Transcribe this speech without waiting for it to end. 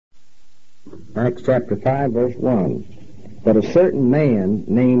Acts chapter 5, verse 1. But a certain man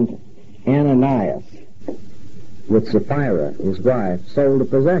named Ananias, with Sapphira, his wife, sold a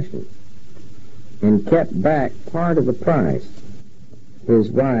possession and kept back part of the price. His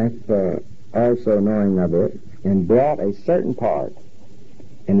wife, also knowing of it, and brought a certain part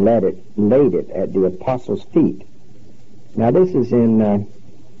and laid it at the apostles' feet. Now this is in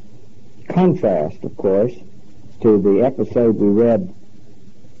contrast, of course, to the episode we read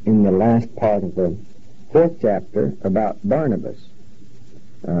in the last part of the 4th chapter about Barnabas.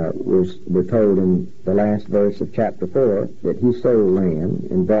 We're told in the last verse of chapter 4 that he sold land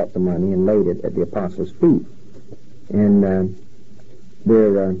and brought the money and laid it at the apostles' feet. And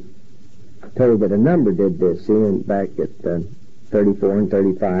we're told that a number did this. See, back at 34 and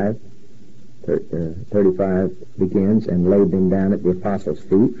 35, 35 begins, and laid them down at the apostles'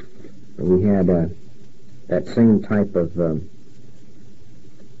 feet. We had that same type of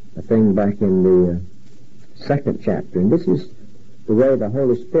a thing back in the 2nd chapter. And this is the way the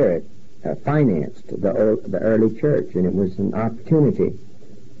Holy Spirit financed the early church, and it was an opportunity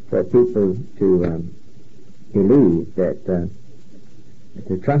for people to believe that,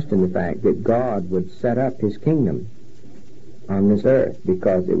 to trust in the fact that God would set up his kingdom on this earth,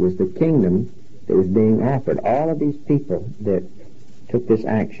 because it was the kingdom that was being offered. All of these people that took this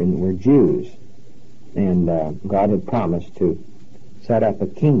action were Jews, and God had promised to set up a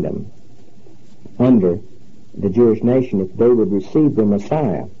kingdom under the Jewish nation if they would receive the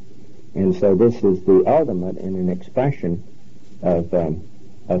Messiah. And so this is the ultimate and an expression of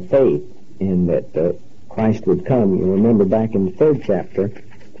faith in that Christ would come. You remember back in the 3rd chapter,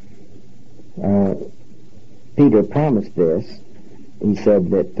 Peter promised this. He said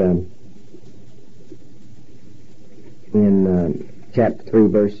that in chapter 3,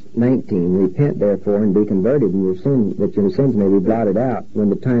 verse 19, repent therefore and be converted, and that your sins may be blotted out, when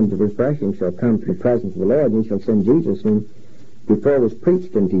the times of refreshing shall come from the presence of the Lord, and he shall send Jesus, whom before was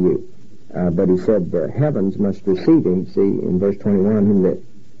preached unto you. But he said the heavens must receive him. See, in verse 21, whom the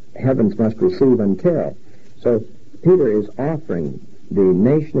heavens must receive until. So Peter is offering the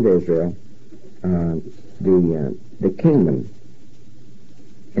nation of Israel the kingdom,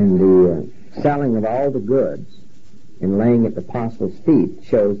 and the selling of all the goods and laying at the apostles' feet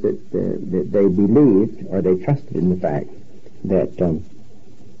shows that they believed, or they trusted in the fact that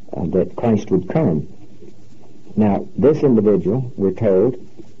that Christ would come. Now, this individual, we're told,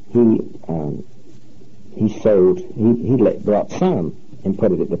 he brought some and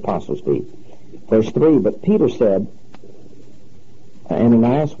put it at the apostles' feet. Verse 3, but Peter said,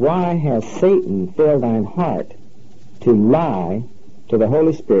 Ananias, why has Satan filled thine heart to lie to the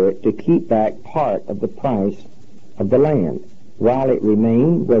Holy Spirit to keep back part of the price of the land? While it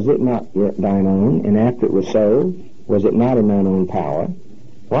remained, was it not thine own? And after it was sold, was it not in thine own power?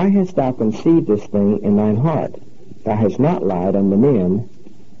 Why hast thou conceived this thing in thine heart? Thou hast not lied unto men,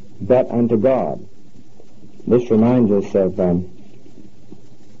 but unto God. This reminds us of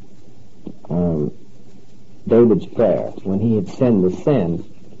David's prayer. When he had sinned the sin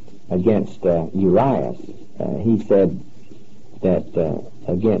against Uriah, he said that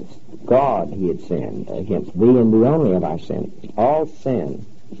against God he had sinned, against thee and thee only have I sinned. All sin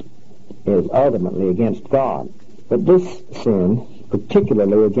is ultimately against God. But this sin,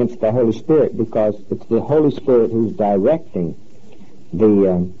 particularly against the Holy Spirit, because it's the Holy Spirit who's directing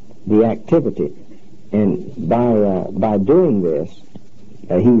the activity. And by doing this,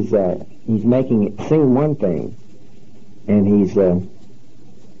 he's making it seem one thing, and he's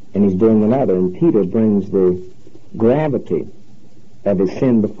doing another. And Peter brings the gravity of his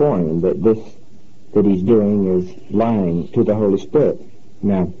sin before him, that he's doing is lying to the Holy Spirit.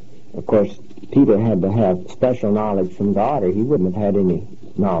 Now, of course, Peter had to have special knowledge from God, or he wouldn't have had any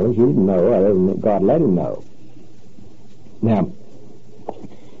knowledge. He didn't know other than that God let him know. Now,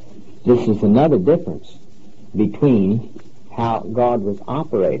 this is another difference between how God was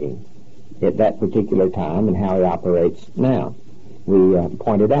operating at that particular time and how he operates now. We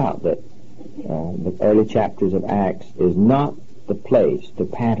pointed out that the early chapters of Acts is not the place to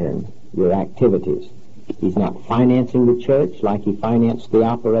pattern your activities. He's not financing the church like he financed the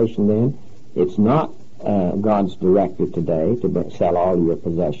operation then. It's not God's directive today to sell all your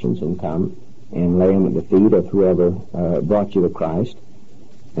possessions and come and lay them at the feet of whoever brought you to Christ.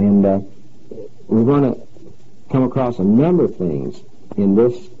 And we're going to come across a number of things in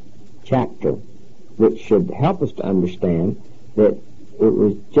this chapter which should help us to understand that it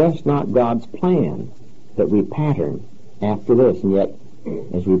was just not God's plan that we pattern after this. And yet,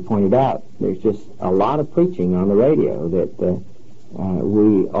 as we pointed out, there's just a lot of preaching on the radio that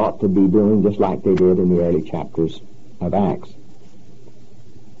we ought to be doing just like they did in the early chapters of Acts.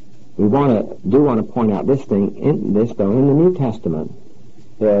 We do want to point out this thing, in the New Testament,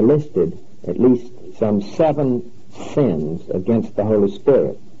 there are listed at least some 7 sins against the Holy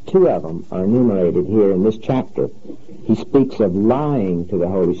Spirit. 2 of them are enumerated here in this chapter. He speaks of lying to the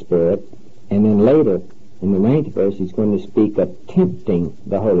Holy Spirit, and then later, in the 9th verse, he's going to speak of tempting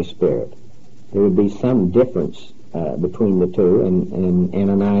the Holy Spirit. There would be some difference between the two, and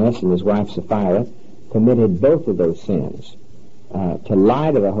Ananias and his wife Sapphira committed both of those sins. To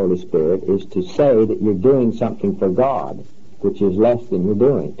lie to the Holy Spirit is to say that you're doing something for God, which is less than you're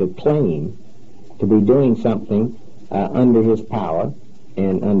doing. To claim to be doing something under His power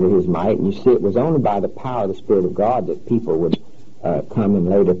and under His might. And you see, it was only by the power of the Spirit of God that people would come and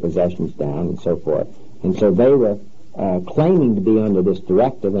lay their possessions down and so forth. And so they were claiming to be under this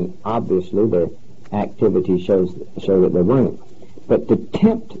directive, and obviously their activity show that they weren't. But to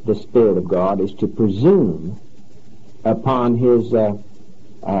tempt the Spirit of God is to presume upon His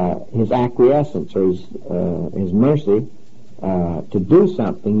acquiescence or His mercy to do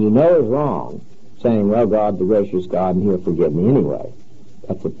something you know is wrong, saying, well, God's the gracious God and He'll forgive me anyway.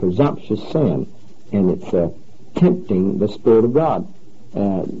 That's a presumptuous sin, and it's tempting the Spirit of God.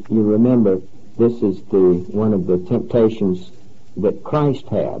 You remember, this is one of the temptations that Christ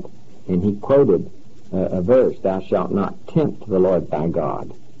had, and He quoted a verse, thou shalt not tempt the Lord thy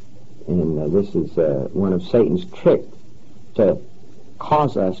God. And this is one of Satan's tricks to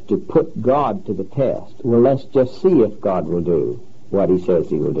cause us to put God to the test. Well, let's just see if God will do what He says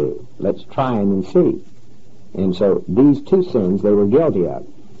He will do. Let's try Him and see. And so these 2 sins they were guilty of.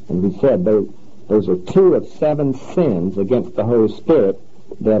 And we said those are 2 of 7 sins against the Holy Spirit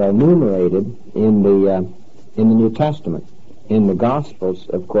that are enumerated in the New Testament. In the Gospels,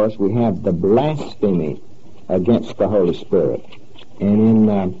 of course, we have the blasphemy against the Holy Spirit. And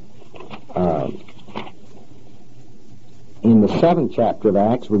in the 7th chapter of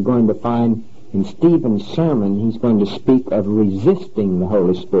Acts, we're going to find in Stephen's sermon, he's going to speak of resisting the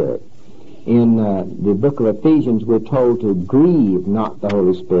Holy Spirit. In the book of Ephesians, we're told to grieve not the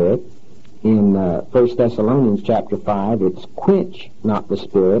Holy Spirit. In 1 Thessalonians chapter 5, it's quench not the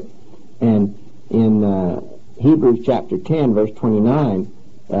Spirit. And in Hebrews chapter 10, verse 29,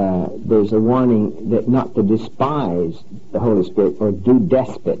 there's a warning that not to despise the Holy Spirit or do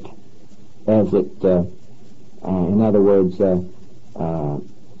despot, as it, in other words,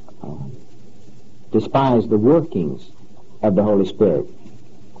 despise the workings of the Holy Spirit.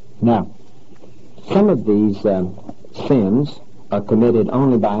 Now, some of these sins are committed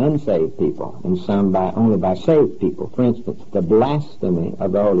only by unsaved people, and some only by saved people. For instance, the blasphemy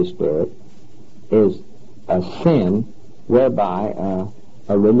of the Holy Spirit is a sin whereby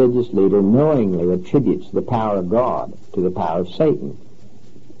a religious leader knowingly attributes the power of God to the power of Satan.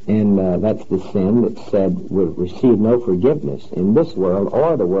 And that's the sin that said will receive no forgiveness in this world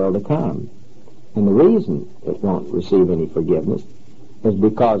or the world to come. And the reason it won't receive any forgiveness is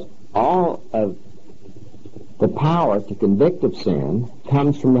because all of the power to convict of sin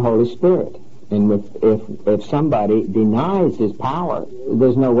comes from the Holy Spirit. And if somebody denies His power,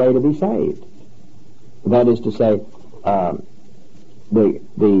 there's no way to be saved. That is to say,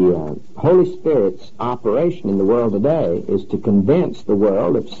 the Holy Spirit's operation in the world today is to convince the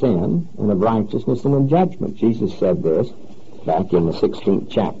world of sin and of righteousness and of judgment. Jesus said this back in the 16th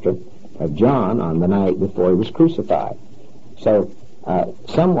chapter of John on the night before He was crucified. So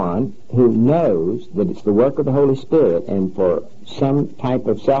someone who knows that it's the work of the Holy Spirit, and for some type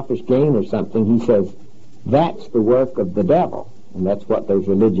of selfish gain or something, he says, that's the work of the devil. And that's what those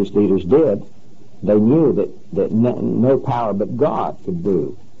religious leaders did. They knew that no power but God could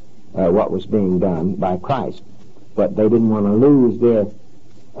do what was being done by Christ. But they didn't want to lose their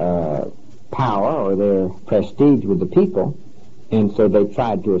power or their prestige with the people, and so they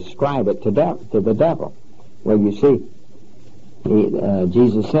tried to ascribe it to the devil. Well, you see,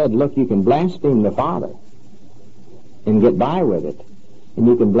 Jesus said, look, you can blaspheme the Father and get by with it, and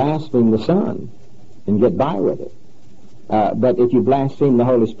you can blaspheme the Son and get by with it. But if you blaspheme the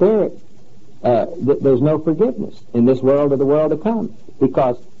Holy Spirit, there's no forgiveness in this world or the world to come,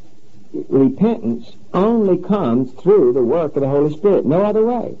 because repentance only comes through the work of the Holy Spirit. No other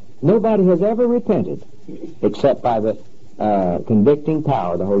way. Nobody has ever repented except by the convicting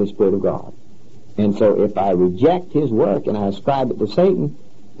power of the Holy Spirit of God. And so if I reject His work and I ascribe it to Satan,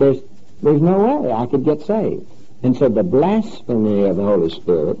 there's no way I could get saved. And so the blasphemy of the Holy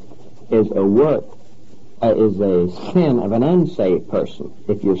Spirit is a sin of an unsaved person.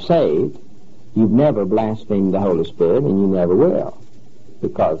 If you're saved, you've never blasphemed the Holy Spirit, and you never will,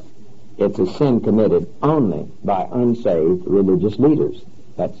 because it's a sin committed only by unsaved religious leaders.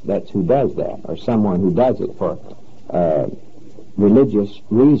 That's who does that, or someone who does it for religious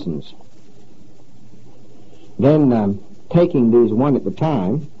reasons. Then taking these one at a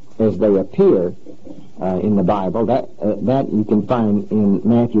time as they appear in the Bible, that you can find in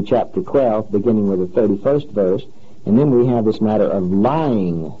Matthew chapter 12, beginning with the 31st verse. And then we have this matter of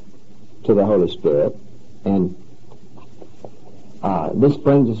lying to the Holy Spirit. And this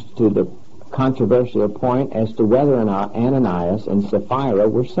brings us to the controversial point as to whether or not Ananias and Sapphira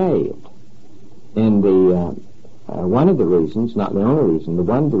were saved. And one of the reasons, not the only reason, but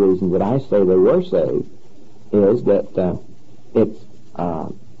one of the reasons that I say they were saved is that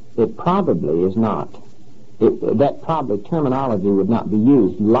it probably is not. That probably terminology would not be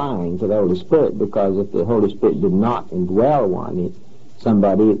used, lying to the Holy Spirit, because if the Holy Spirit did not indwell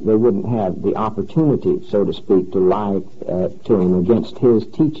somebody, they wouldn't have the opportunity, so to speak, to lie to him against his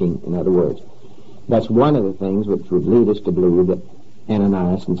teaching, in other words. That's one of the things which would lead us to believe that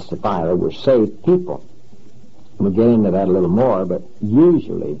Ananias and Sapphira were saved people. We'll get into that a little more, but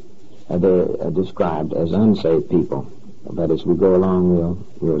usually they're described as unsaved people. But as we go along,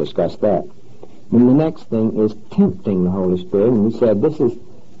 we'll discuss that. And the next thing is tempting the Holy Spirit, and we said this is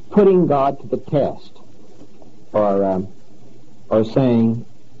putting God to the test, or saying,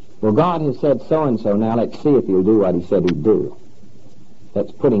 well, God has said so-and-so, now let's see if he'll do what he said he'd do.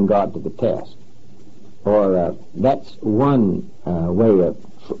 That's putting God to the test. Or that's one way of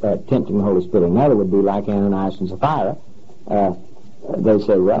tempting the Holy Spirit. Another would be like Ananias and Sapphira. They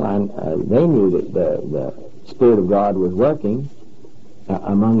say, well, they knew that the Spirit of God was working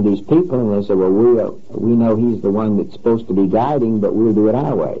among these people, and they said, well, we know he's the one that's supposed to be guiding, but we'll do it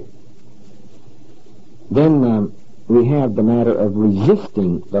our way. Then we have the matter of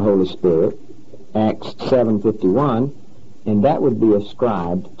resisting the Holy Spirit, Acts 7:51, and that would be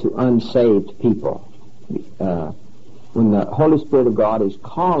ascribed to unsaved people. When the Holy Spirit of God is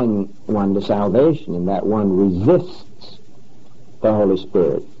calling one to salvation and that one resists the Holy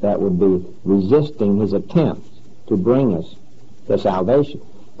Spirit, that would be resisting his attempts to bring us to salvation.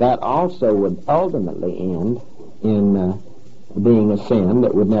 That also would ultimately end in being a sin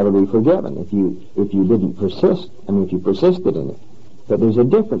that would never be forgiven if you didn't persist. If you persisted in it. But there's a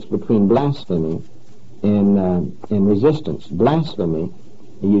difference between blasphemy and resistance. Blasphemy,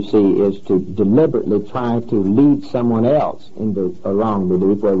 you see, is to deliberately try to lead someone else into a wrong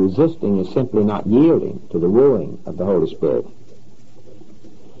belief, where resisting is simply not yielding to the wooing of the Holy Spirit.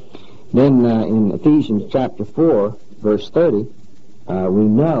 Then in Ephesians chapter 4, verse 30, we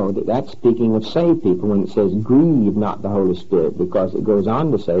know that that's speaking of saved people when it says, grieve not the Holy Spirit, because it goes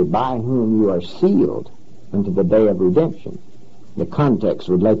on to say, by whom you are sealed unto the day of redemption. The context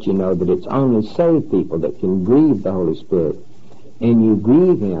would let you know that it's only saved people that can grieve the Holy Spirit. And you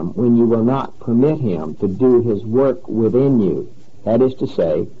grieve him when you will not permit him to do his work within you. That is to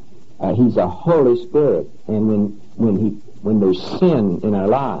say, he's a Holy Spirit, and when there's sin in our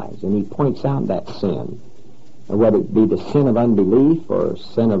lives, and he points out that sin, whether it be the sin of unbelief or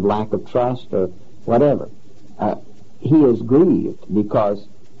sin of lack of trust or whatever, he is grieved because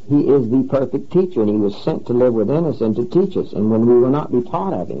he is the perfect teacher, and he was sent to live within us and to teach us. And when we will not be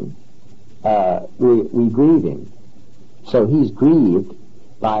taught of him, we grieve him. So he's grieved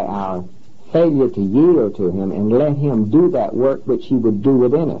by our failure to yield to him and let him do that work which he would do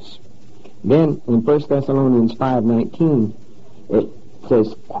within us. Then in 1 Thessalonians 5:19, it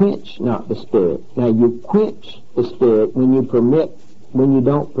says, quench not the Spirit. Now you quench the Spirit when you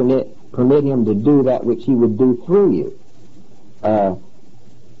don't permit him to do that which he would do through you.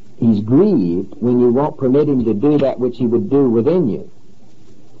 He's grieved when you won't permit him to do that which he would do within you.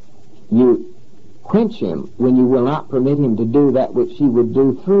 You quench him when you will not permit him to do that which he would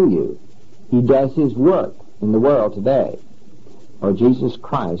do through you. He does his work in the world today. Or Jesus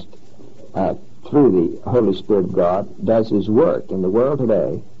Christ, through the Holy Spirit of God, does his work in the world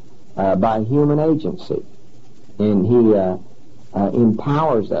today by human agency. And he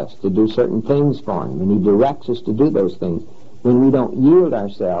empowers us to do certain things for him, and he directs us to do those things. When we don't yield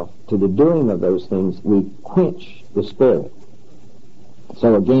ourselves to the doing of those things, we quench the Spirit.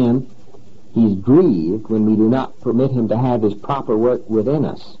 So again, he's grieved when we do not permit him to have his proper work within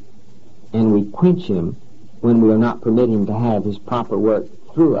us, and we quench him when we will not permit him to have his proper work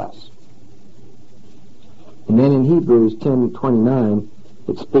through us. And then in Hebrews 10:29,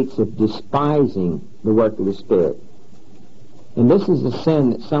 it speaks of despising the work of the Spirit. And this is a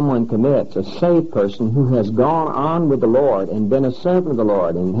sin that someone commits, a saved person who has gone on with the Lord and been a servant of the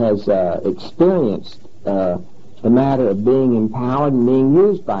Lord and has experienced the matter of being empowered and being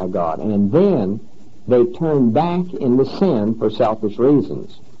used by God. And then they turn back into sin for selfish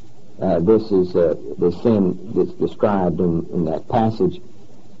reasons. This is the sin that's described in that passage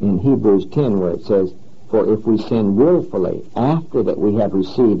in Hebrews 10, where it says, For if we sin willfully after that we have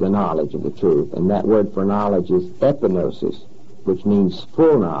received the knowledge of the truth, and that word for knowledge is epignosis, which means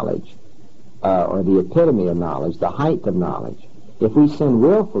full knowledge, or the epitome of knowledge, the height of knowledge. If we sin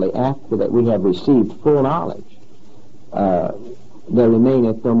willfully after that we have received full knowledge, there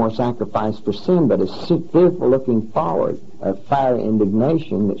remaineth no more sacrifice for sin, but a fearful looking forward of fiery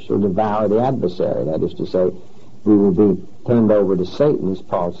indignation that shall devour the adversary. That is to say, we will be turned over to Satan, as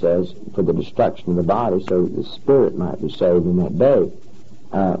Paul says, for the destruction of the body, so that the spirit might be saved in that day.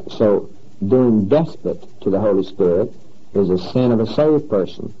 So doing despot to the Holy Spirit is a sin of a saved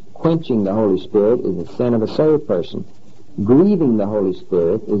person. Quenching the Holy Spirit is the sin of a saved person. Grieving the Holy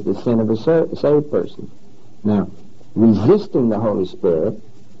Spirit is the sin of a saved person. Now, resisting the Holy Spirit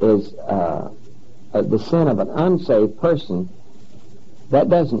is the sin of an unsaved person. That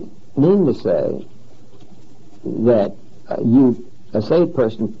doesn't mean to say that a saved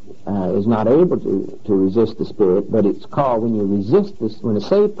person is not able to resist the Spirit, but it's called, when a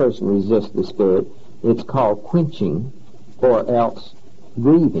saved person resists the Spirit, it's called quenching or else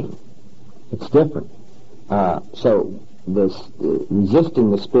grieving. It's different. So this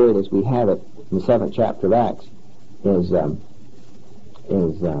resisting the Spirit as we have it in the 7th chapter of Acts is an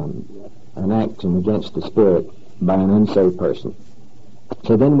action against the Spirit by an unsaved person.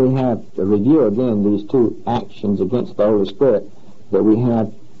 So then we have to review again these two actions against the Holy Spirit that we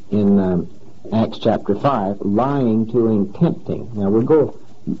have in Acts chapter 5, lying to and tempting. Now we'll go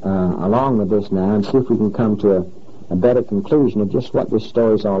along with this now and see if we can come to a better conclusion of just what this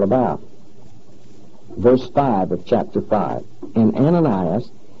story is all about. Verse 5 of chapter 5. And Ananias,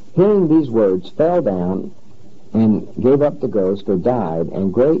 hearing these words, fell down and gave up the ghost, or died,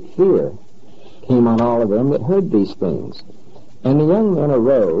 and great fear came on all of them that heard these things. And the young men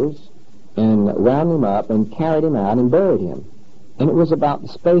arose and wound him up and carried him out and buried him. And it was about the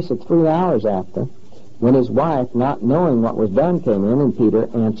space of 3 hours after, when his wife, not knowing what was done, came in, and Peter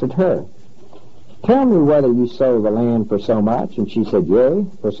answered her, Tell me whether you sold the land for so much? And she said, Yea,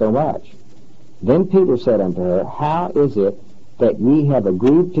 for so much. Then Peter said unto her, How is it that ye have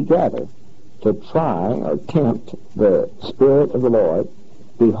agreed together to try or tempt the Spirit of the Lord?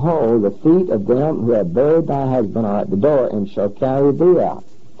 Behold, the feet of them who have buried thy husband are at the door, and shall carry thee out.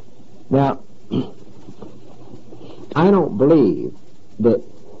 Now, I don't believe that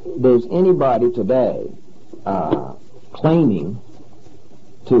there's anybody today claiming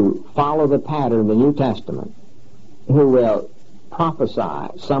to follow the pattern of the New Testament who will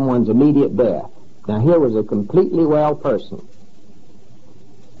prophesy someone's immediate death. Now, here was a completely well person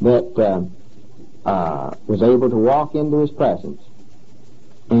that was able to walk into his presence,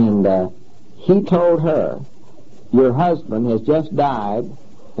 and he told her, Your husband has just died,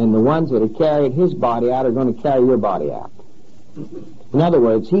 and the ones that have carried his body out are going to carry your body out. In other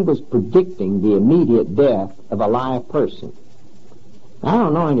words, he was predicting the immediate death of a live person. I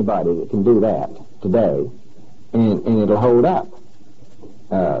don't know anybody that can do that today, and it'll hold up.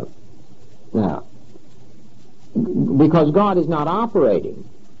 Now, because God is not operating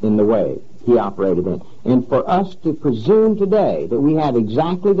in the way he operated in. And for us to presume today that we have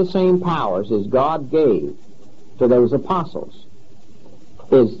exactly the same powers as God gave to those apostles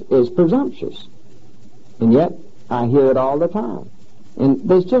is presumptuous. And yet, I hear it all the time. And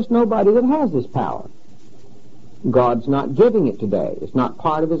there's just nobody that has this power. God's not giving it today. It's not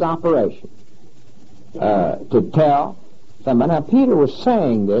part of his operation. To tell someone. Now, Peter was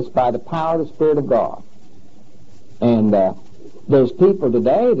saying this by the power of the Spirit of God. And there's people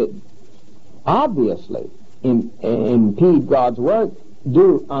today that obviously impede God's work,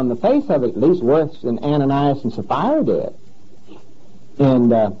 do on the face of it at least worse than Ananias and Sapphira did.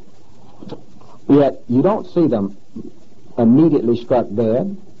 And yet you don't see them immediately struck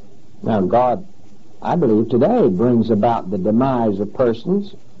dead. Now God, I believe, today brings about the demise of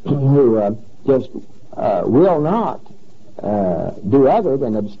persons who just will not do other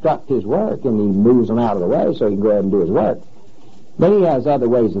than obstruct his work, and he moves them out of the way so he can go ahead and do his work. But he has other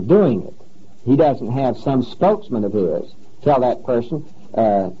ways of doing it. He doesn't have some spokesman of his tell that person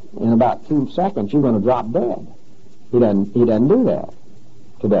in about 2 seconds you're going to drop dead. He doesn't do that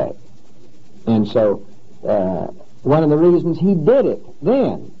today. And so one of the reasons he did it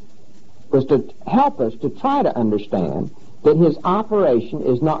then was to help us to try to understand that his operation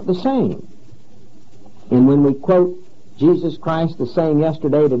is not the same. And when we quote Jesus Christ the same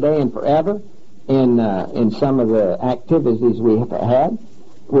yesterday, today, and forever in some of the activities we have had,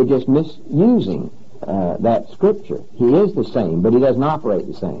 we're just misusing that scripture. He is the same, but he doesn't operate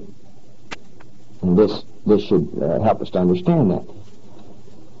the same. And this should help us to understand that.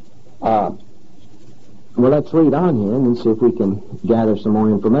 Well, let's read on here and then see if we can gather some more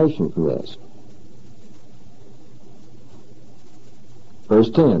information from this. Verse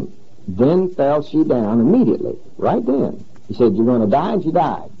 10, then fell she down immediately, right then. He said, you're going to die, and she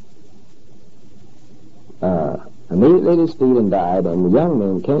died. Immediately at his feet and died, and the young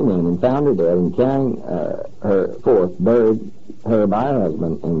men came in and found her dead, and carrying her forth, buried her by her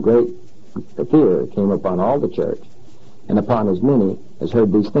husband, and great fear came upon all the church, and upon as many as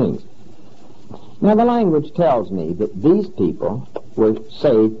heard these things. Now the language tells me that these people were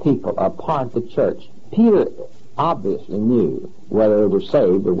saved people, a part of the church. Peter obviously knew whether they were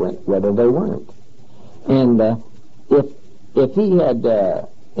saved or whether they weren't. And if he had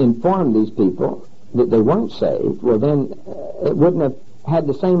informed these people that they weren't saved, well then it wouldn't have had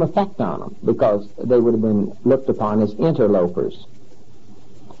the same effect on them, because they would have been looked upon as interlopers.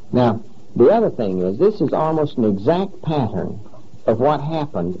 Now, the other thing is, this is almost an exact pattern of what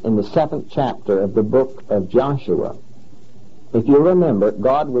happened in the 7th chapter of the book of Joshua. If you remember,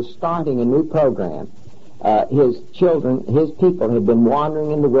 God was starting a new program. His children, his people, had been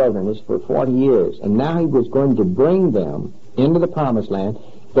wandering in the wilderness for 40 years, and now he was going to bring them into the promised land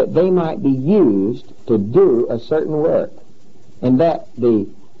that they might be used to do a certain work. And that the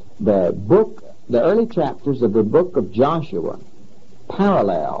early chapters of the book of Joshua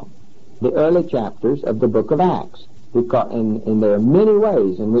parallel the early chapters of the book of Acts. And there are many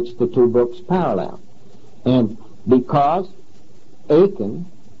ways in which the two books parallel. And because Achan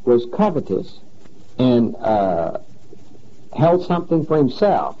was covetous and held something for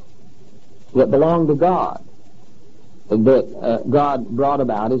himself that belonged to God, that God brought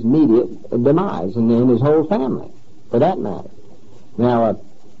about his immediate demise, and then his whole family, for that matter. Now,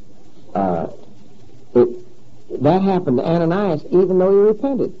 that happened to Ananias even though he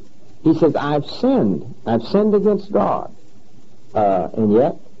repented. He says, I've sinned against God. And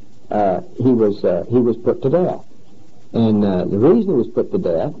yet, he was put to death. And the reason he was put to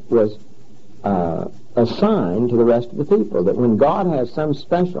death was a sign to the rest of the people that when God has some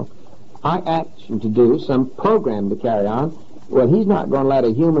special action to do, some program to carry on, well, he's not going to let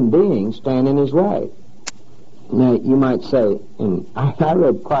a human being stand in his way. Now, you might say, and I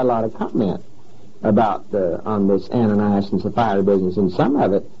read quite a lot of comment about on this Ananias and Sapphira business, and some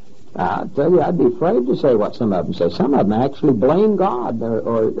of it, I'll tell you, I'd be afraid to say what some of them say. Some of them actually blame God,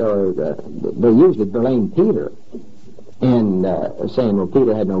 or they usually blame Peter, and saying, well,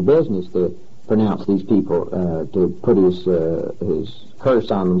 Peter had no business to pronounce these people, to put his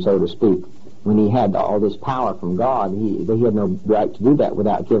curse on them, so to speak, when he had all this power from God. He had no right to do that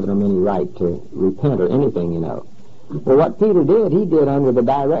without giving them any right to repent or anything, you know. Well, what Peter did, he did under the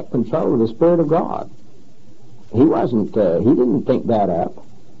direct control of the Spirit of God. He didn't think that up.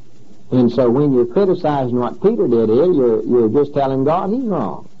 And so when you're criticizing what Peter did here, you're just telling God he's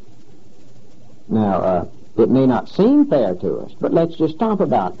wrong. Now, it may not seem fair to us, but let's just think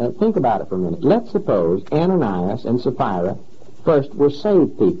about it for a minute. Let's suppose Ananias and Sapphira first were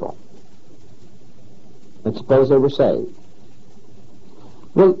saved people. Let's suppose they were saved.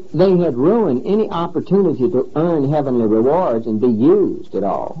 Well, they had ruined any opportunity to earn heavenly rewards and be used at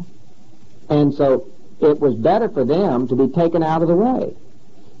all. And so it was better for them to be taken out of the way.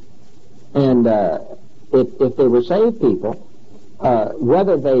 And if they were saved people,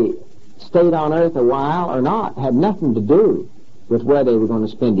 whether they stayed on earth a while or not had nothing to do with where they were going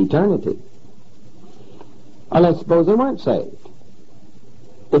to spend eternity. Or let's suppose they weren't saved.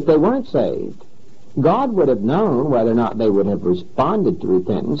 If they weren't saved, God would have known whether or not they would have responded to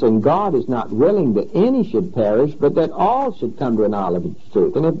repentance, and God is not willing that any should perish, but that all should come to a knowledge of the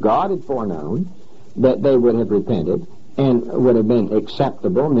truth. And if God had foreknown that they would have repented and would have been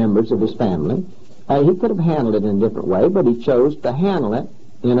acceptable members of his family, he could have handled it in a different way, but he chose to handle it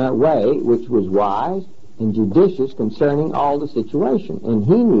in a way which was wise and judicious concerning all the situation. And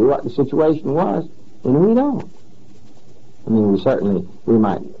he knew what the situation was, and we don't. I mean,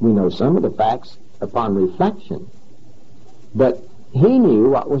 we know some of the facts upon reflection, but he knew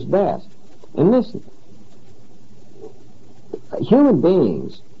what was best. And listen, human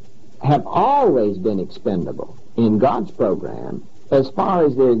beings have always been expendable in God's program as far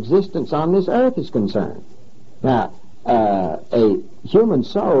as their existence on this earth is concerned. Now, a human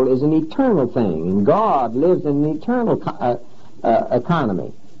soul is an eternal thing, and God lives in an eternal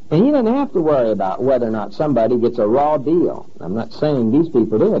economy. And he doesn't have to worry about whether or not somebody gets a raw deal. I'm not saying these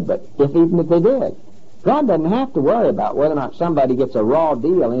people did, but even if they did, God doesn't have to worry about whether or not somebody gets a raw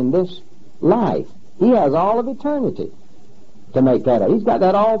deal in this life. He has all of eternity to make that up. He's got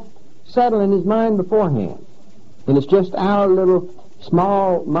that all settled in his mind beforehand. And it's just our little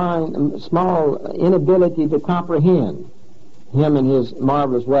small inability to comprehend him and his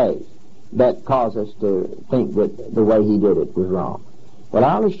marvelous ways that cause us to think that the way he did it was wrong. But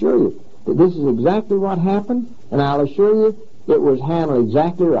I'll assure you that this is exactly what happened, and I'll assure you it was handled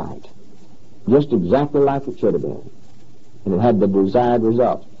exactly right, just exactly like it should have been, and it had the desired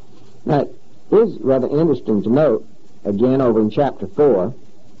result. Now, it is rather interesting to note, again over in chapter 4,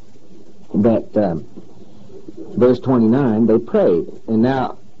 that verse 29, they prayed, and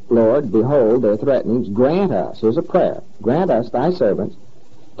now, Lord, behold, their threatenings, grant us, here's a prayer, grant us, thy servants,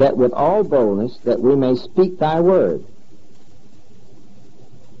 that with all boldness that we may speak thy word.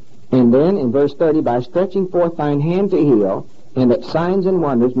 And then in verse 30, by stretching forth thine hand to heal, and that signs and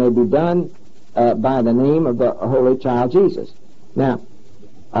wonders may be done by the name of the Holy Child Jesus. Now,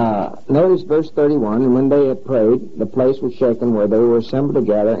 notice verse 31, and when they had prayed, the place was shaken where they were assembled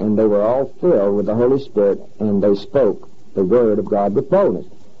together, and they were all filled with the Holy Spirit, and they spoke the word of God with boldness.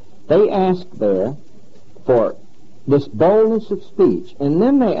 They asked there for this boldness of speech, and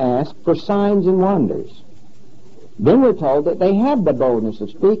then they asked for signs and wonders. Then we're told that they had the boldness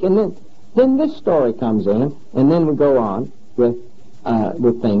of speak, and then this story comes in, and then we go on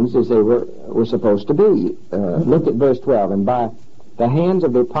with things as they were supposed to be. Look at verse 12. And by the hands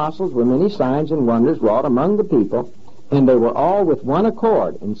of the apostles were many signs and wonders wrought among the people, and they were all with one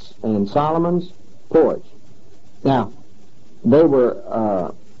accord in Solomon's porch. Now, they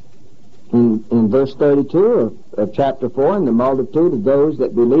were in verse 32 of chapter 4, and the multitude of those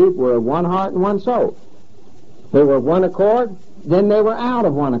that believed were of one heart and one soul. They were of one accord, then they were out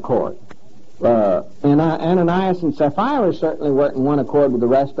of one accord. And Ananias and Sapphira certainly weren't in one accord with the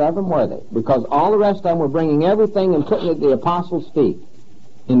rest of them, were they? Because all the rest of them were bringing everything and putting it at the apostles' feet.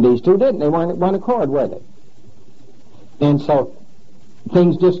 And these two didn't. They weren't in one accord, were they? And so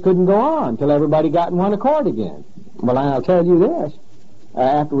things just couldn't go on until everybody got in one accord again. Well, I'll tell you this.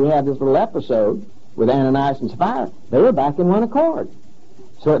 After we had this little episode with Ananias and Sapphira, they were back in one accord.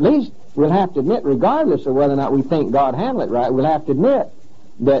 So at least we'll have to admit, regardless of whether or not we think God handled it right, we'll have to admit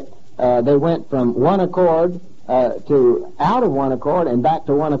that they went from one accord to out of one accord and back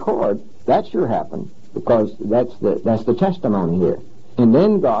to one accord. That sure happened, because that's the testimony here. And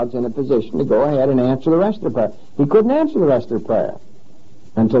then God's in a position to go ahead and answer the rest of the prayer. He couldn't answer the rest of the prayer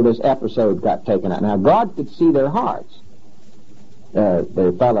until this episode got taken out. Now, God could see their hearts.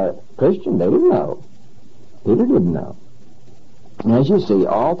 Their fellow Christian, they didn't know. Peter didn't know. And as you see,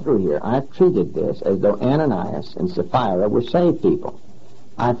 all through here, I've treated this as though Ananias and Sapphira were saved people.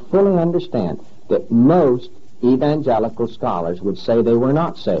 I fully understand that most evangelical scholars would say they were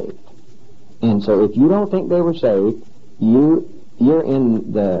not saved. And so if you don't think they were saved, you're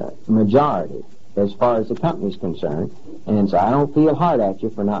in the majority as far as the company's concerned. And so I don't feel hard at you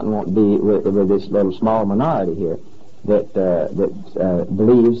for not wanting to be with this little small minority here that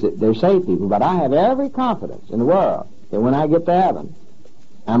believes that they're saved people. But I have every confidence in the world that when I get to heaven,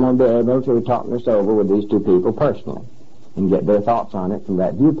 I'm going to be able to talk this over with these two people personally and get their thoughts on it from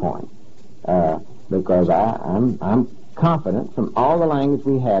that viewpoint. Because I'm confident from all the language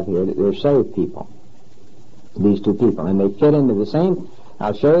we have here that they're saved people, these two people. And they fit into the same,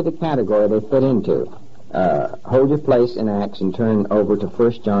 I'll show you the category they fit into. Hold your place in Acts and turn over to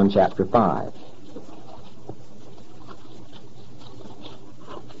 1 John chapter 5.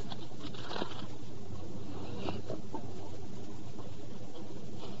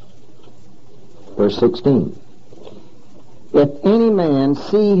 Verse 16. If any man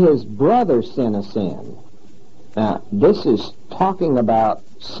see his brother sin a sin. Now, this is talking about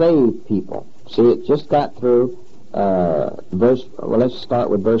saved people. See, it just got through let's start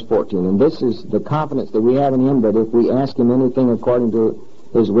with verse 14. And this is the confidence that we have in him, that if we ask him anything according to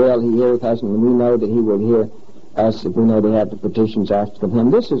his will, he heareth us, and we know that he will hear us if we know they have the petitions asked of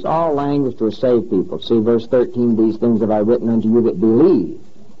him. This is all language to a saved people. See, verse 13, these things have I written unto you that believe.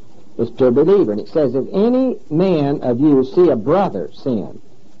 It's to a believer. And it says, if any man of you see a brother sin,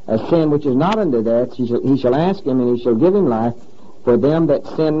 a sin which is not unto death, he shall ask him, and he shall give him life. For them that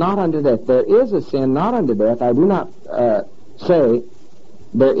sin not unto death, there is a sin not unto death. I do not say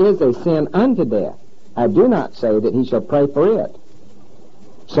there is a sin unto death. I do not say that he shall pray for it.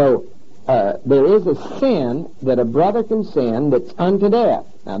 So there is a sin that a brother can sin that's unto death.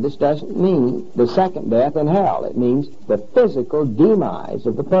 Now, this doesn't mean the second death in hell. It means the physical demise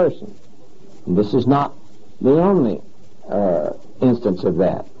of the person. And this is not the only instance of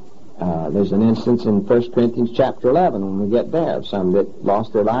that. There's an instance in 1 Corinthians chapter 11 when we get there of some that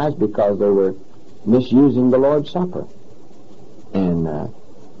lost their lives because they were misusing the Lord's Supper. And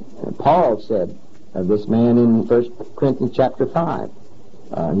Paul said of this man in 1 Corinthians chapter 5,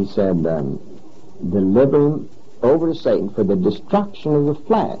 he said, deliver him over to Satan for the destruction of the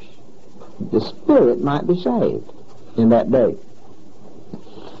flesh. The spirit might be saved in that day.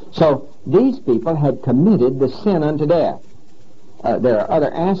 So these people had committed the sin unto death. There are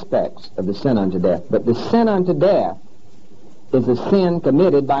other aspects of the sin unto death, but the sin unto death is a sin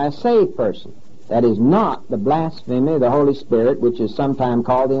committed by a saved person. That is not the blasphemy of the Holy Spirit, which is sometimes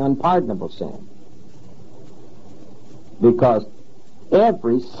called the unpardonable sin. Because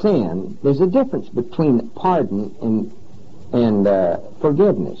every sin, there's a difference between pardon and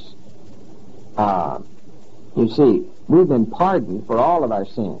forgiveness. You see, we've been pardoned for all of our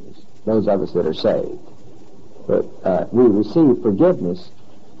sins, those of us that are saved. But we receive forgiveness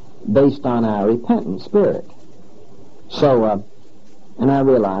based on our repentant spirit. So, and I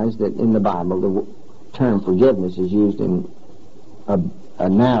realize that in the Bible the term forgiveness is used in a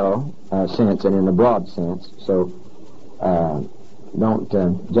narrow sense and in a broad sense. So don't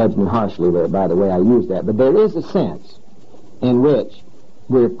judge me harshly there by the way I use that. But there is a sense in which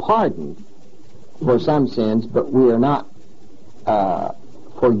we're pardoned for some sins, but we are not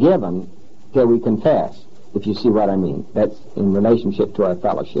forgiven till we confess, if you see what I mean. That's in relationship to our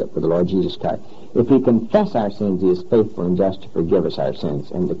fellowship with the Lord Jesus Christ. If we confess our sins, He is faithful and just to forgive us our sins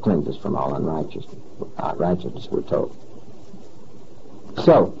and to cleanse us from all unrighteousness, we're told.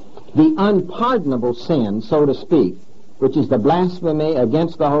 So, the unpardonable sin, so to speak, which is the blasphemy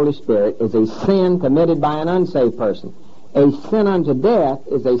against the Holy Spirit, is a sin committed by an unsaved person. A sin unto death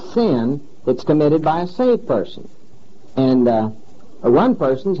is a sin that's committed by a saved person. And one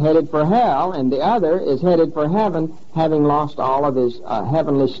person's headed for hell, and the other is headed for heaven, having lost all of his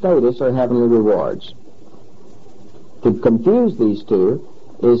heavenly status or heavenly rewards. To confuse these two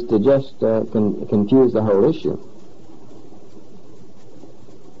is to just confuse the whole issue.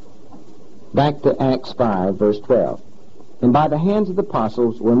 Back to Acts 5, verse 12. And by the hands of the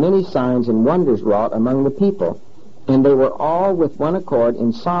apostles were many signs and wonders wrought among the people, and they were all with one accord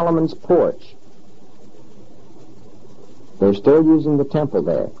in Solomon's porch. They're still using the temple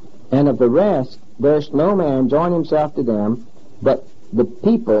there. And of the rest, durst no man join himself to them, but the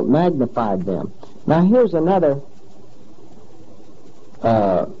people magnified them. Now here's another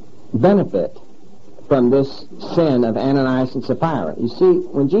benefit from this sin of Ananias and Sapphira. You see,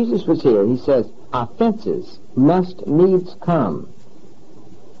 when Jesus was here, He says, offenses must needs come.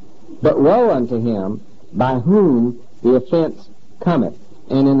 But woe unto him by whom the offense cometh.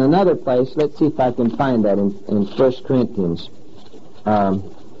 And in another place, let's see if I can find that in 1 Corinthians.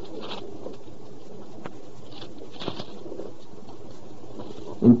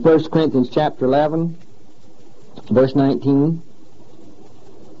 In 1 Corinthians chapter 11, verse 19.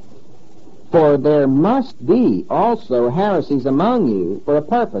 For there must be also heresies among you for a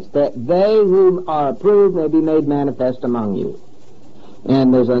purpose, that they whom are approved may be made manifest among you.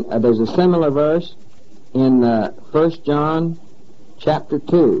 And there's a similar verse in 1 John chapter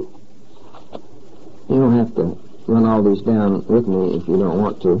 2. You don't have to run all these down with me if you don't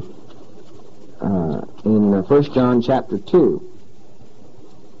want to. In 1 John chapter 2,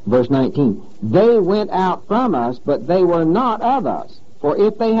 verse 19. They went out from us, but they were not of us. For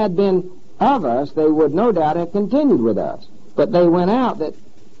if they had been of us, they would no doubt have continued with us. But they went out that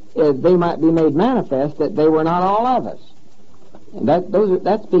they might be made manifest that they were not all of us. And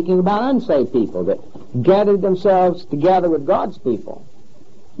that's speaking about unsaved people that gathered themselves together with God's people,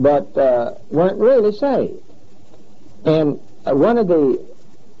 but weren't really saved. And one of the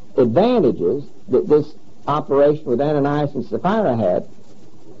advantages that this operation with Ananias and Sapphira had,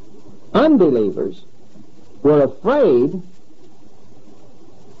 unbelievers were afraid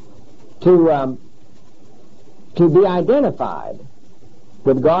to be identified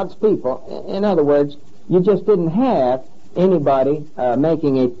with God's people. In other words, you just didn't have anybody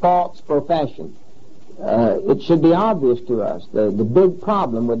making a false profession. It should be obvious to us. The big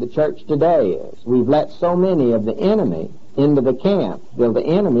problem with the church today is we've let so many of the enemy into the camp till the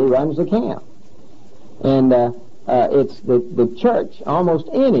enemy runs the camp. And it's the church, almost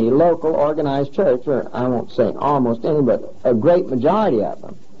any local organized church, or I won't say almost any, but a great majority of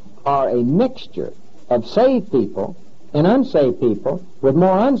them, are a mixture of saved people and unsaved people, with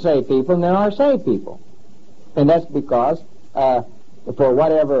more unsaved people than there are saved people. And that's because, for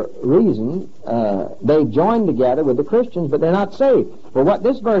whatever reason, they join together with the Christians, but they're not saved. Well, what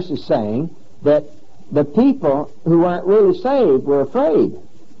this verse is saying, that the people who weren't really saved were afraid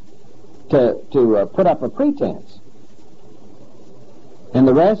to put up a pretense. And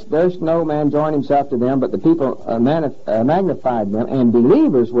the rest, there's no man joined himself to them, but the people magnified them, and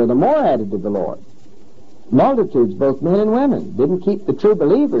believers were the more added to the Lord. Multitudes, both men and women, didn't keep the true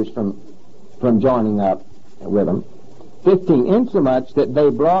believers from joining up with them. 15, insomuch that they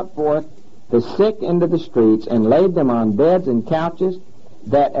brought forth the sick into the streets and laid them on beds and couches,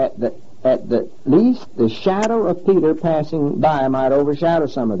 that at the least the shadow of Peter passing by might overshadow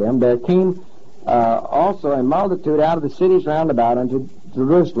some of them. There came also a multitude out of the cities round about unto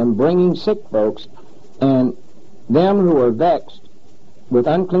Jerusalem, bringing sick folks, and them who were vexed with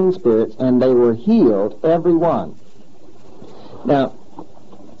unclean spirits, and they were healed, every one. Now,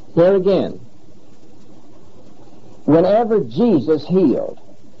 here again, whenever Jesus healed,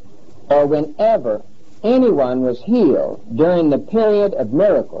 or whenever anyone was healed during the period of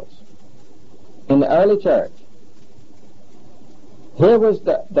miracles in the early church, here was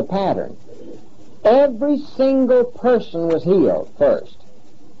the pattern. Every single person was healed first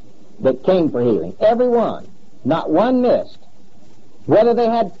that came for healing. Every one. Not one missed. Whether they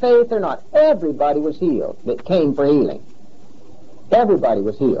had faith or not, everybody was healed that came for healing. Everybody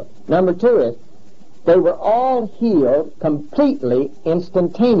was healed. Number two is, they were all healed completely,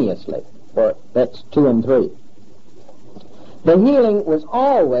 instantaneously. Or that's 2 and 3. The healing was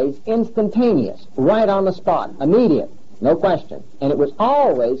always instantaneous, right on the spot, immediate, no question. And it was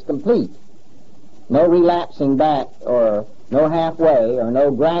always complete. No relapsing back, or no halfway, or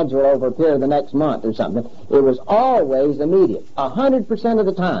no gradual over a period of the next month or something. It was always immediate, 100% of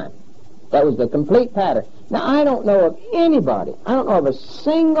the time. That was the complete pattern. Now, I don't know of anybody, I don't know of a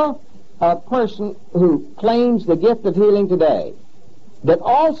single person who claims the gift of healing today that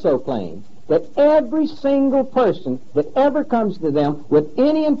also claims that every single person that ever comes to them with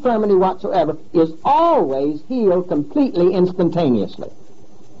any infirmity whatsoever is always healed completely, instantaneously.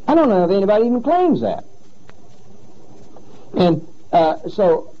 I don't know if anybody even claims that. And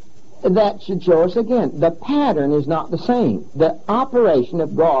so that should show us again, the pattern is not the same. The operation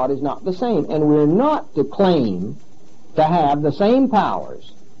of God is not the same. And we're not to claim to have the same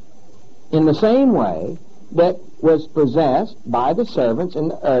powers in the same way that was possessed by the servants in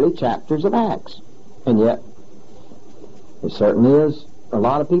the early chapters of Acts. And yet, there certainly is a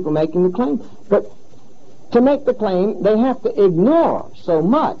lot of people making the claim. But to make the claim, they have to ignore so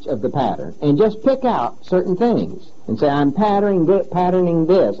much of the pattern and just pick out certain things and say, I'm patterning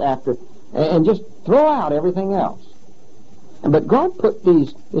this after, and just throw out everything else. But God put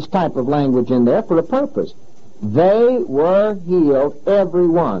this type of language in there for a purpose. They were healed, every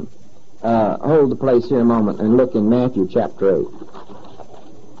one. Hold the place here a moment and look in Matthew chapter 8.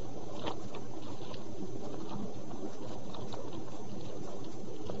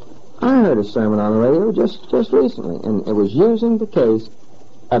 I heard a sermon on the radio just recently, and it was using the case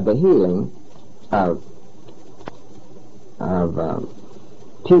of the healing of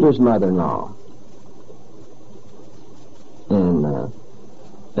Peter's mother-in-law.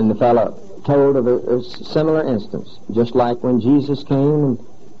 And the fellow told of a similar instance, just like when Jesus came and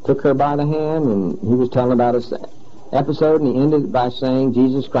took her by the hand, and he was telling about an episode, and he ended by saying,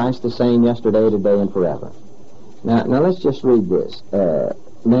 Jesus Christ the same yesterday, today, and forever. Now let's just read this.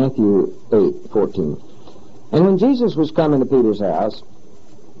 Matthew 8:14. And when Jesus was coming to Peter's house,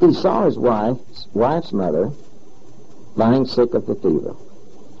 he saw his wife's mother lying sick of the fever.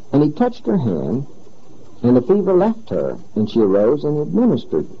 And he touched her hand, and the fever left her, and she arose and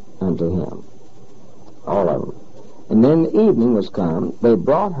administered unto him. All of them. And then the evening was come, they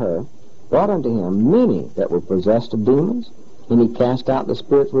brought unto him many that were possessed of demons, and he cast out the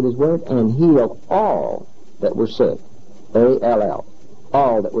spirits with his word, and healed all that were sick. A-L-L.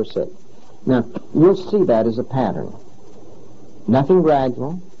 All that were sick. Now, you'll see that as a pattern. Nothing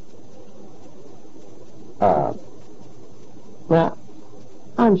gradual. Now,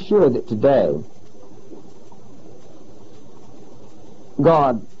 I'm sure that today,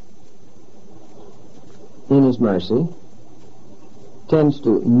 God, in his mercy, tends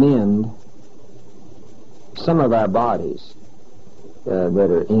to mend some of our bodies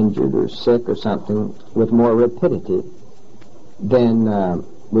that are injured or sick or something with more rapidity than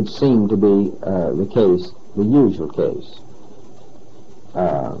would seem to be the case, the usual case.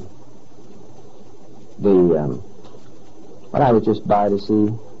 But I was just by to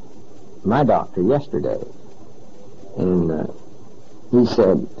see my doctor yesterday, and he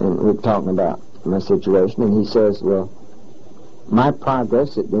said, and we were talking about my situation, and he says, well, my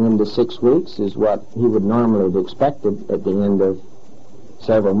progress at the end of 6 weeks is what he would normally have expected at the end of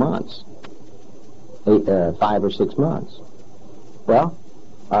several months, 5 or 6 months. Well,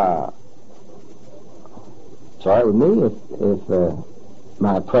 sorry with me if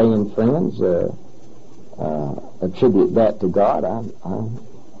my praying friends attribute that to God. I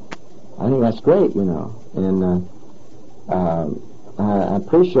think that's great, you know, and I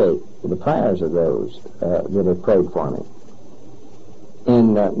appreciate the prayers of those that have prayed for me.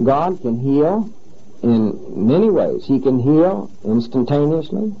 And God can heal in many ways. He can heal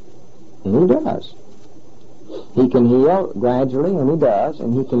instantaneously, and he does. He can heal gradually, and he does,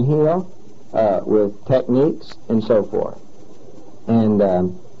 and he can heal with techniques and so forth. And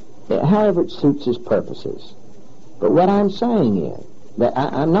however it suits his purposes. But what I'm saying is that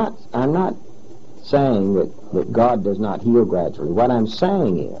I'm not saying that God does not heal gradually. What I'm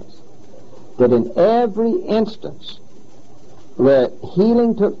saying is that in every instance where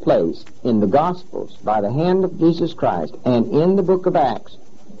healing took place in the Gospels by the hand of Jesus Christ and in the book of Acts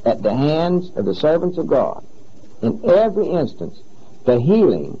at the hands of the servants of God, in every instance, the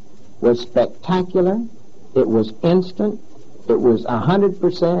healing was spectacular, it was instant, it was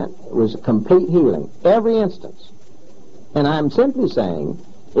 100%, it was a complete healing. Every instance. And I'm simply saying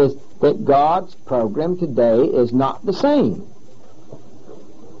is that God's program today is not the same.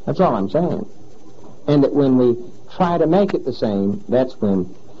 That's all I'm saying. And that when we try to make it the same, that's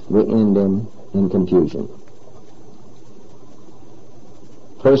when we end in confusion.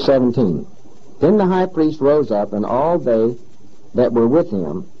 Verse 17. Then the high priest rose up, and all they that were with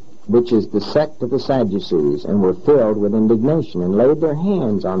him, which is the sect of the Sadducees, and were filled with indignation, and laid their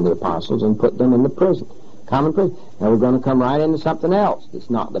hands on the apostles and put them in the prison, common prison. Now we're going to come right into something else that's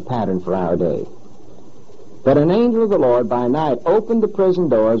not the pattern for our day. But an angel of the Lord by night opened the prison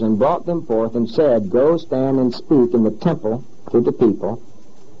doors and brought them forth and said, Go stand and speak in the temple to the people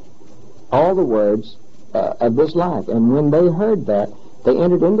all the words of this life. And when they heard that, they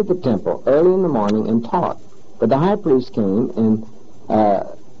entered into the temple early in the morning and taught. But the high priest came, and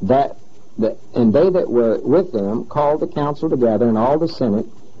they that were with them called the council together and all the senate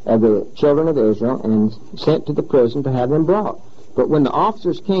of the children of Israel, and sent to the prison to have them brought. But when the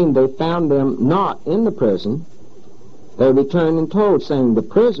officers came, they found them not in the prison. They returned and told, saying, The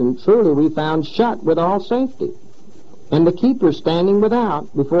prison truly we found shut with all safety, and the keepers standing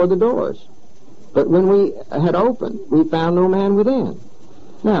without before the doors. But when we had opened, we found no man within.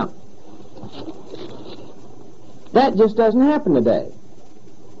 Now, that just doesn't happen today.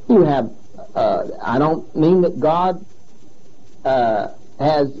 You have, I don't mean that God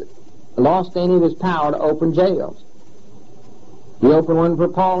has lost any of his power to open jails. He opened one for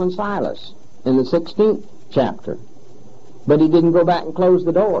Paul and Silas in the 16th chapter. But he didn't go back and close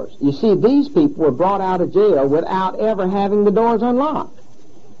the doors. You see, these people were brought out of jail without ever having the doors unlocked.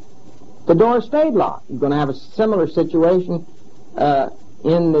 The doors stayed locked. You're going to have a similar situation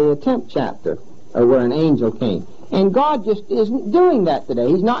in the 10th chapter where an angel came. And God just isn't doing that today.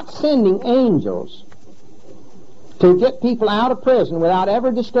 He's not sending angels to get people out of prison without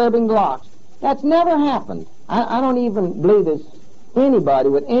ever disturbing the locks. That's never happened. I don't even believe this. Anybody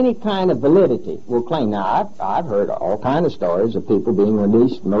with any kind of validity will claim. Now, I've heard all kinds of stories of people being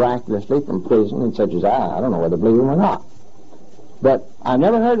released miraculously from prison and such as that. I don't know whether to believe them or not. But I've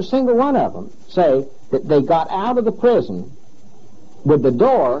never heard a single one of them say that they got out of the prison with the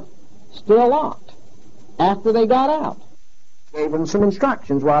door still locked after they got out. Gave them some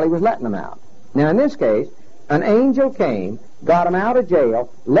instructions while he was letting them out. Now, in this case, an angel came, got them out of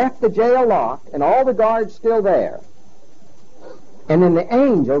jail, left the jail locked, and all the guards still there. And then the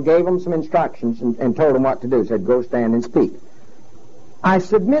angel gave them some instructions and told them what to do. Said, Go stand and speak. I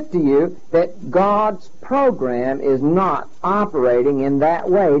submit to you that God's program is not operating in that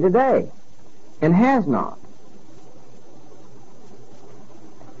way today, and has not.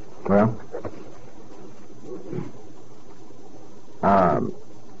 Well,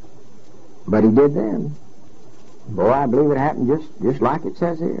 but he did then. Boy, I believe it happened just like it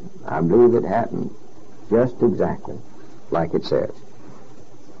says here. I believe it happened just exactly like it says.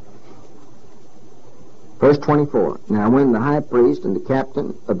 Verse 24. Now when the high priest and the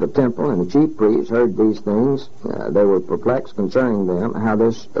captain of the temple and the chief priests heard these things, they were perplexed concerning them, how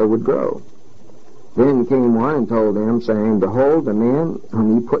this would grow. Then came one and told them, saying, Behold, the men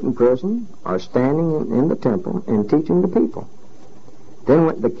whom ye put in prison are standing in the temple and teaching the people. Then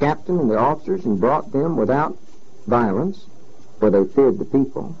went the captain and the officers and brought them without violence, for they feared the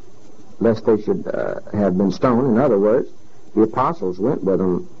people, lest they should have been stoned. In other words, the apostles went with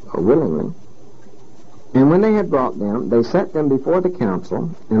them willingly. And when they had brought them, they set them before the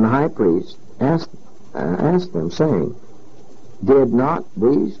council, and the high priest asked them, saying, Did not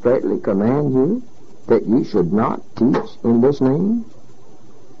we straitly command you that ye should not teach in this name?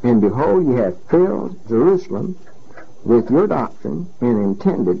 And behold, ye have filled Jerusalem with your doctrine, and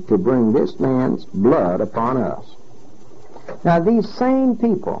intended to bring this man's blood upon us. Now these same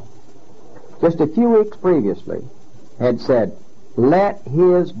people, just a few weeks previously, had said, Let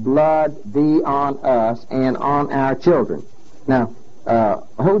his blood be on us and on our children. Now,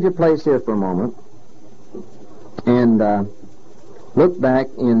 hold your place here for a moment, and look back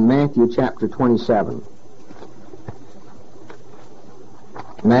in Matthew chapter 27.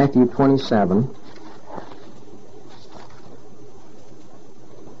 Matthew 27,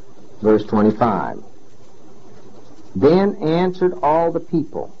 verse 25. Then answered all the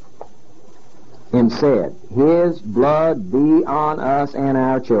people and said, His blood be on us and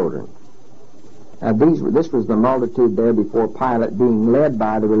our children. This was the multitude there before Pilate, being led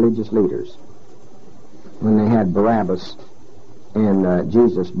by the religious leaders, when they had Barabbas and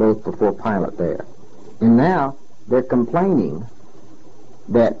Jesus both before Pilate there. And now they're complaining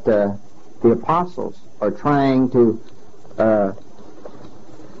that the apostles are trying to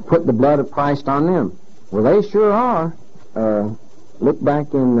put the blood of Christ on them. Well, they sure are. Look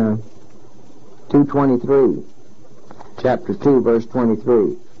back in 2:23, chapter 2, verse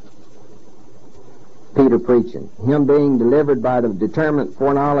 23. Peter preaching. Him being delivered by the determinate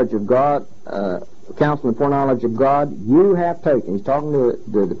foreknowledge of God, counsel and foreknowledge of God, you have taken. He's talking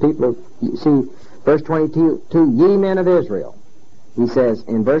to the people of, you see, verse 22, ye men of Israel. He says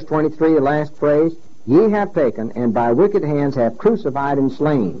in verse 23, the last phrase, ye have taken, and by wicked hands have crucified and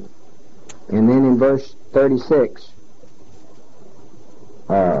slain. And then in verse 36,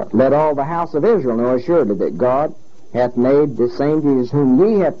 let all the house of Israel know assuredly that God hath made this same Jesus whom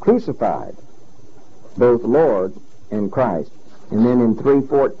ye have crucified, both Lord and Christ. And then in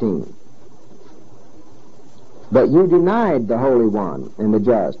 3:14, but you denied the Holy One and the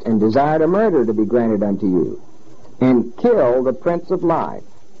just, and desired a murder to be granted unto you, and killed the Prince of Life.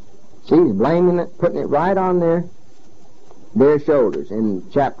 See, he's blaming it, putting it right on their shoulders. In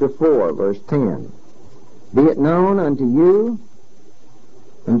chapter 4, verse 10, be it known unto you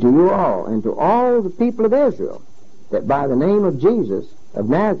all, and to all the people of Israel, that by the name of Jesus of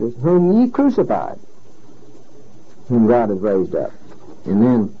Nazareth, whom ye crucified, whom God has raised up. And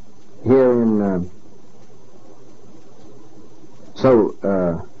then here in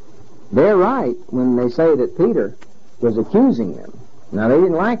they're right when they say that Peter was accusing them. Now, they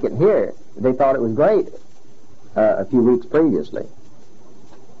didn't like it here. They thought it was great a few weeks previously.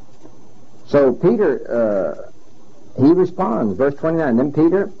 So Peter, he responds, verse 29, then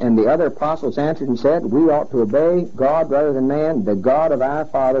Peter and the other apostles answered and said, we ought to obey God rather than man. The God of our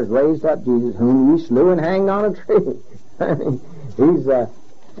fathers raised up Jesus, whom ye slew and hanged on a tree. I mean, he's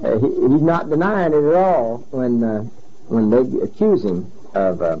not denying it at all when they accuse him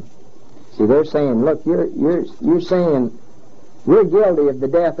of. See, they're saying, look, you're saying we're guilty of the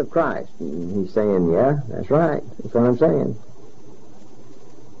death of Christ. And he's saying, yeah, that's right. That's what I'm saying.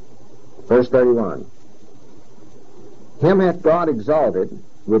 Verse 31. Him hath God exalted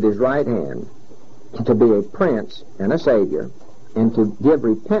with his right hand to be a prince and a savior, and to give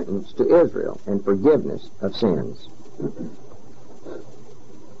repentance to Israel and forgiveness of sins.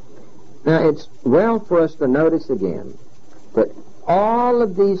 Now, it's well for us to notice again that all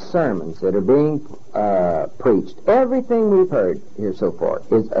of these sermons that are being preached, everything we've heard here so far,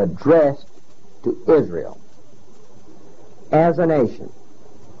 is addressed to Israel as a nation.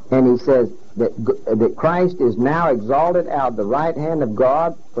 And he says that Christ is now exalted out of the right hand of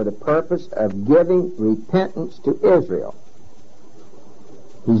God for the purpose of giving repentance to Israel.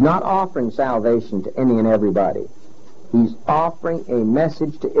 He's not offering salvation to any and everybody. He's offering a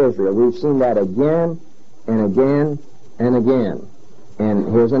message to Israel. We've seen that again and again and again.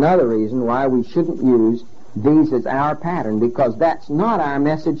 And here's another reason why we shouldn't use these as our pattern, because that's not our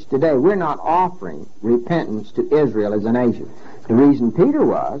message today. We're not offering repentance to Israel as a nation. The reason Peter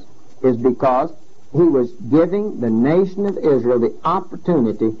is because he was giving the nation of Israel the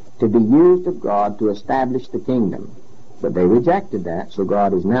opportunity to be used of God to establish the kingdom. But they rejected that, so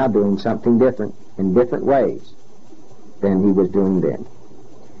God is now doing something different in different ways than he was doing then.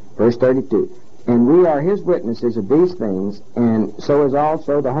 Verse 32, and we are his witnesses of these things, and so is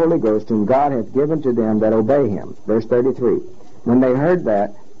also the Holy Ghost, whom God hath given to them that obey him. Verse 33, when they heard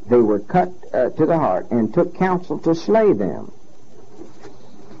that, they were cut to the heart, and took counsel to slay them.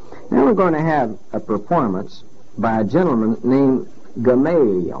 Now we're going to have a performance by a gentleman named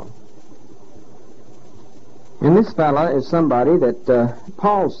Gamaliel. And this fellow is somebody that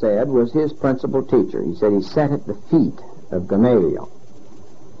Paul said was his principal teacher. He said he sat at the feet of Gamaliel.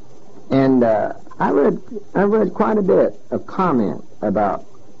 And I read quite a bit of comment about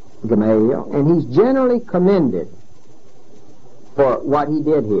Gamaliel, and he's generally commended for what he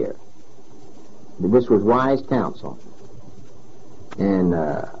did here. This was wise counsel. And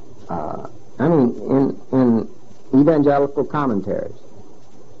in evangelical commentaries.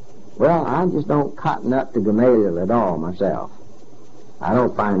 Well, I just don't cotton up to Gamaliel at all myself. I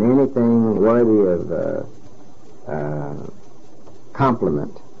don't find anything worthy of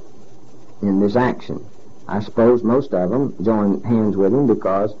compliment in this action. I suppose most of them join hands with him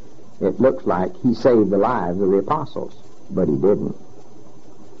because it looks like he saved the lives of the apostles, but he didn't.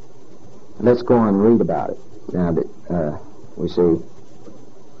 Let's go on and read about it now that we see.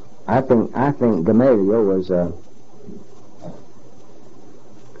 I think Gamaliel was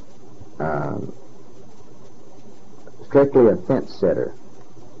strictly a fence sitter.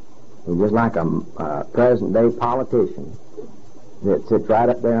 He's just like a present-day politician that sits right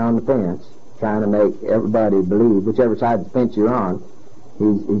up there on the fence trying to make everybody believe, whichever side of the fence you're on,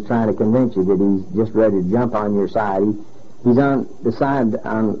 he's trying to convince you that he's just ready to jump on your side. He's on the side,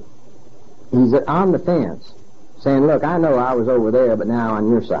 he's on the fence, saying, look, I know I was over there, but now on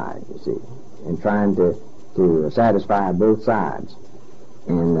your side, you see, and trying to satisfy both sides.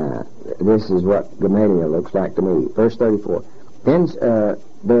 And this is what Gamaliel looks like to me. Verse 34. Then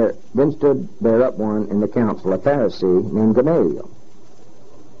stood there up one in the council, a Pharisee named Gamaliel.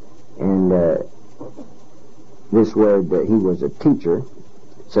 And this word, he was a teacher.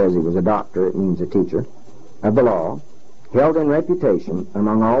 It says he was a doctor. It means a teacher of the law, held in reputation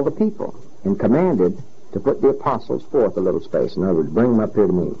among all the people, and commanded to put the apostles forth a little space. In other words, bring them up here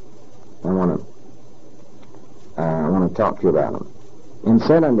to me. I want to talk to you about them. And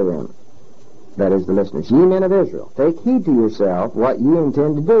said unto them, that is the listeners, ye men of Israel, take heed to yourself what ye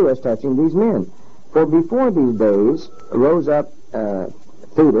intend to do as touching these men. For before these days rose up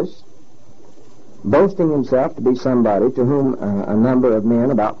Theudas, boasting himself to be somebody, to whom a number of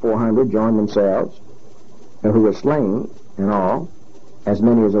men, about 400, joined themselves, who were slain, and all, as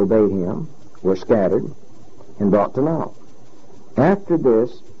many as obeyed him, were scattered and brought to naught. After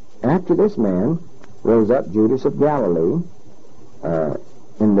this man rose up Judas of Galilee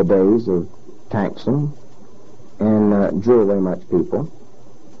in the days of taxing, and drew away much people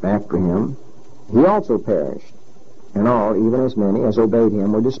after him. He also perished, and all, even as many as obeyed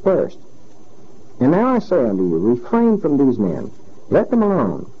him, were dispersed. And now I say unto you, refrain from these men, let them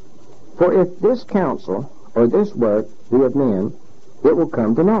alone. For if this counsel or this work be of men, it will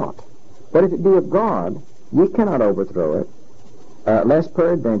come to naught. But if it be of God, ye cannot overthrow it, lest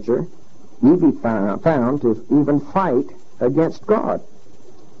peradventure ye be found to even fight against God.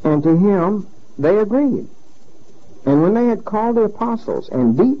 And to him they agreed. And when they had called the apostles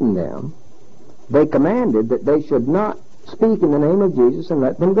and beaten them, they commanded that they should not speak in the name of Jesus, and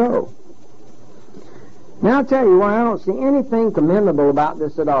let them go. Now I'll tell you why I don't see anything commendable about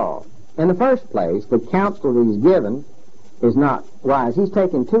this at all. In the first place, the counsel that he's given is not wise. He's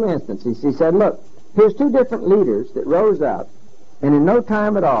taken two instances. He said, look, here's two different leaders that rose up, and in no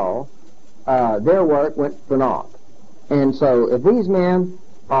time at all, their work went for naught. And so if these men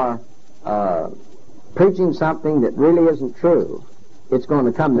are preaching something that really isn't true, it's going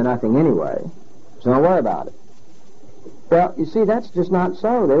to come to nothing anyway. So don't worry about it. Well, you see, that's just not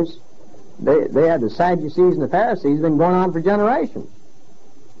so. They had the Sadducees and the Pharisees been going on for generations.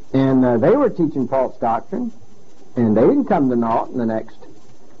 And they were teaching false doctrine, and they didn't come to naught in the next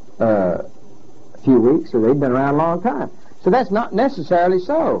few weeks, or they'd been around a long time. So that's not necessarily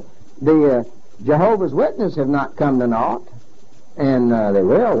so. The Jehovah's Witnesses have not come to naught, and they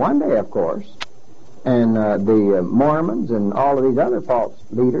will one day, of course. And the Mormons and all of these other false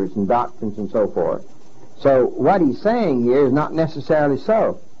leaders and doctrines and so forth. So what he's saying here is not necessarily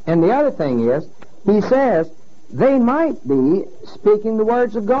so. And the other thing is, he says, they might be speaking the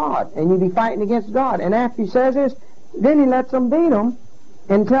words of God, and you'd be fighting against God. And after he says this, then he lets them beat them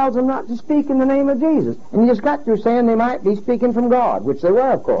and tells them not to speak in the name of Jesus. And he just got through saying they might be speaking from God, which they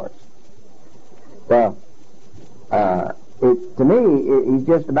were, of course. Well, to me, he's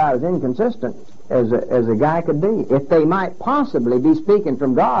just about as inconsistent as a guy could be. If they might possibly be speaking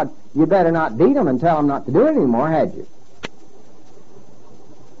from God, you better not beat them and tell them not to do it anymore, had you?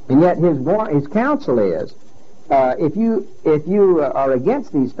 And yet his counsel is, if you are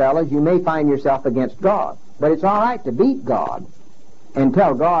against these fellows, you may find yourself against God. But it's all right to beat God and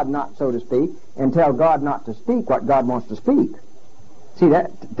tell God not, so to speak, and tell God not to speak what God wants to speak. See,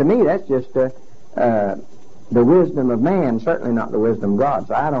 that to me, that's just the wisdom of man, certainly not the wisdom of God.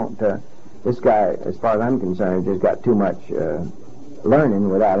 So I don't, this guy, as far as I'm concerned, just got too much learning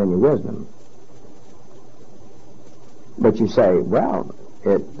without any wisdom. But you say, well,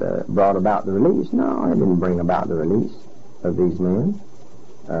 it brought about the release. No, it didn't bring about the release of these men.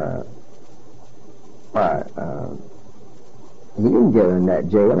 He didn't get in that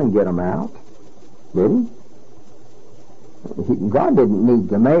jail and get them out, did he? God didn't need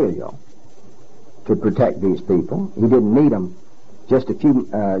Gamaliel to protect these people. He didn't need them just a few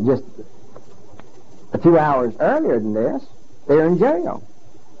hours earlier than this. They're in jail,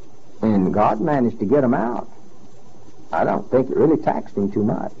 and God managed to get them out. I don't think it really taxed him too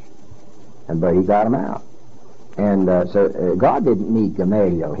much, but he got them out. And so God didn't need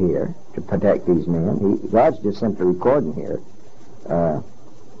Gamaliel here to protect these men. God's just simply recording here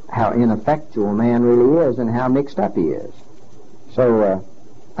how ineffectual man really is and how mixed up he is. So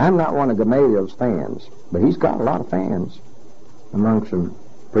I'm not one of Gamaliel's fans, but he's got a lot of fans among some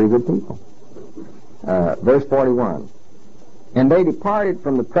pretty good people. Verse 41. And they departed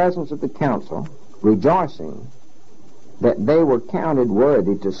from the presence of the council, rejoicing that they were counted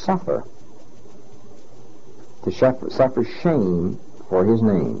worthy to suffer shame for his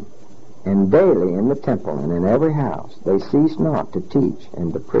name. And daily in the temple and in every house they ceased not to teach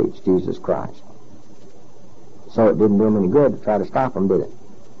and to preach Jesus Christ. So it didn't do them any good to try to stop them, did it?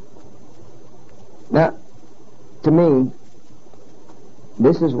 Now, to me,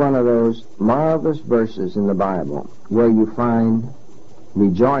 this is one of those marvelous verses in the Bible where you find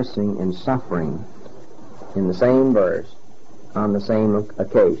rejoicing and suffering in the same verse on the same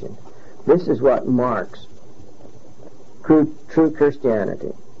occasion. This is what marks true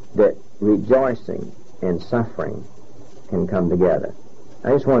Christianity, that rejoicing and suffering can come together.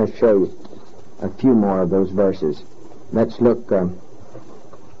 I just want to show you a few more of those verses. Let's look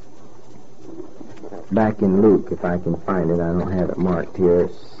back in Luke, if I can find it. I don't have it marked here.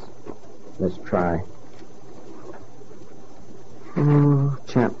 Let's try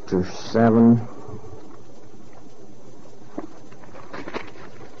chapter 7.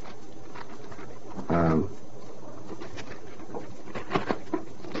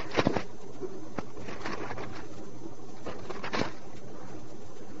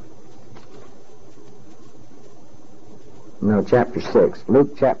 No, chapter 6.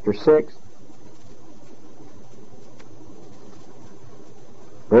 Luke chapter 6,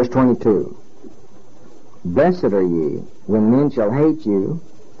 verse 22. Blessed are ye when men shall hate you,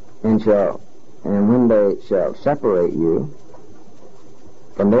 and when they shall separate you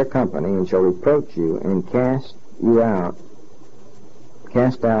from their company, and shall reproach you, and cast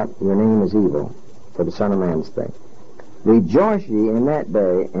out your name as evil for the Son of Man's sake. Rejoice ye in that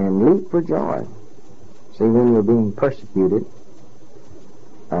day, and leap for joy. See, when you're being persecuted,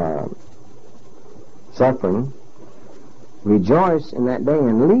 suffering, rejoice in that day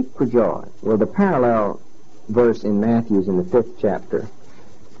and leap for joy. Well, the parallel verse in Matthew is in the 5th chapter.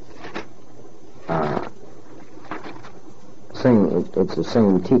 It's the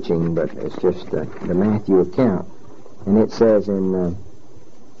same teaching, but it's just the Matthew account. And it says in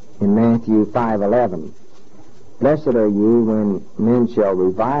Matthew 5:11, Blessed are you when men shall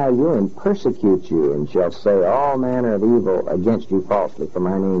revile you and persecute you, and shall say all manner of evil against you falsely for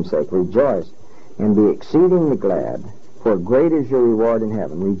my name's sake. Rejoice and be exceedingly glad, for great is your reward in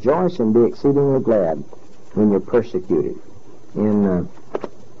heaven. Rejoice and be exceedingly glad when you're persecuted. In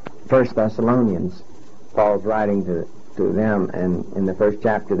 1 Thessalonians, Paul's writing to them, and in the 1st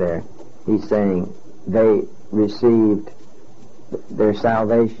chapter there, he's saying they received their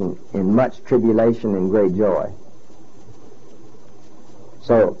salvation in much tribulation and great joy.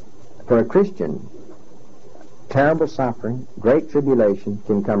 So, for a Christian, terrible suffering, great tribulation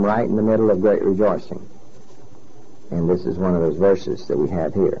can come right in the middle of great rejoicing. And this is one of those verses that we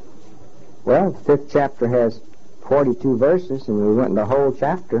have here. Well, the 5th chapter has 42 verses, and we went the whole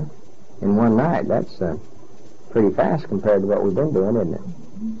chapter in one night. That's pretty fast compared to what we've been doing, isn't it?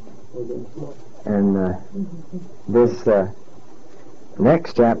 And this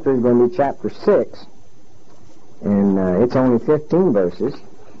next chapter is going to be chapter 6. And it's only 15 verses.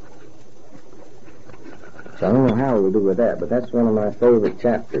 So I don't know how we'll do with that, but that's one of my favorite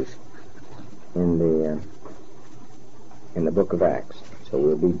chapters in the book of Acts. So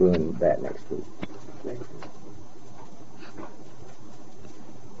we'll be doing that next week.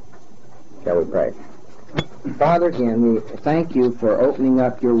 Shall we pray? Father, again, we thank you for opening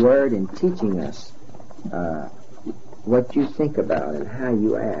up your word and teaching us what you think about and how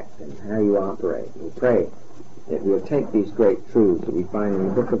you act and how you operate. We pray that we'll take these great truths that we find in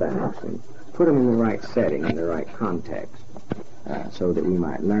the book of Acts and put them in the right setting, in the right context, so that we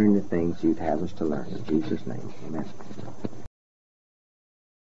might learn the things you'd have us to learn. In Jesus' name, amen.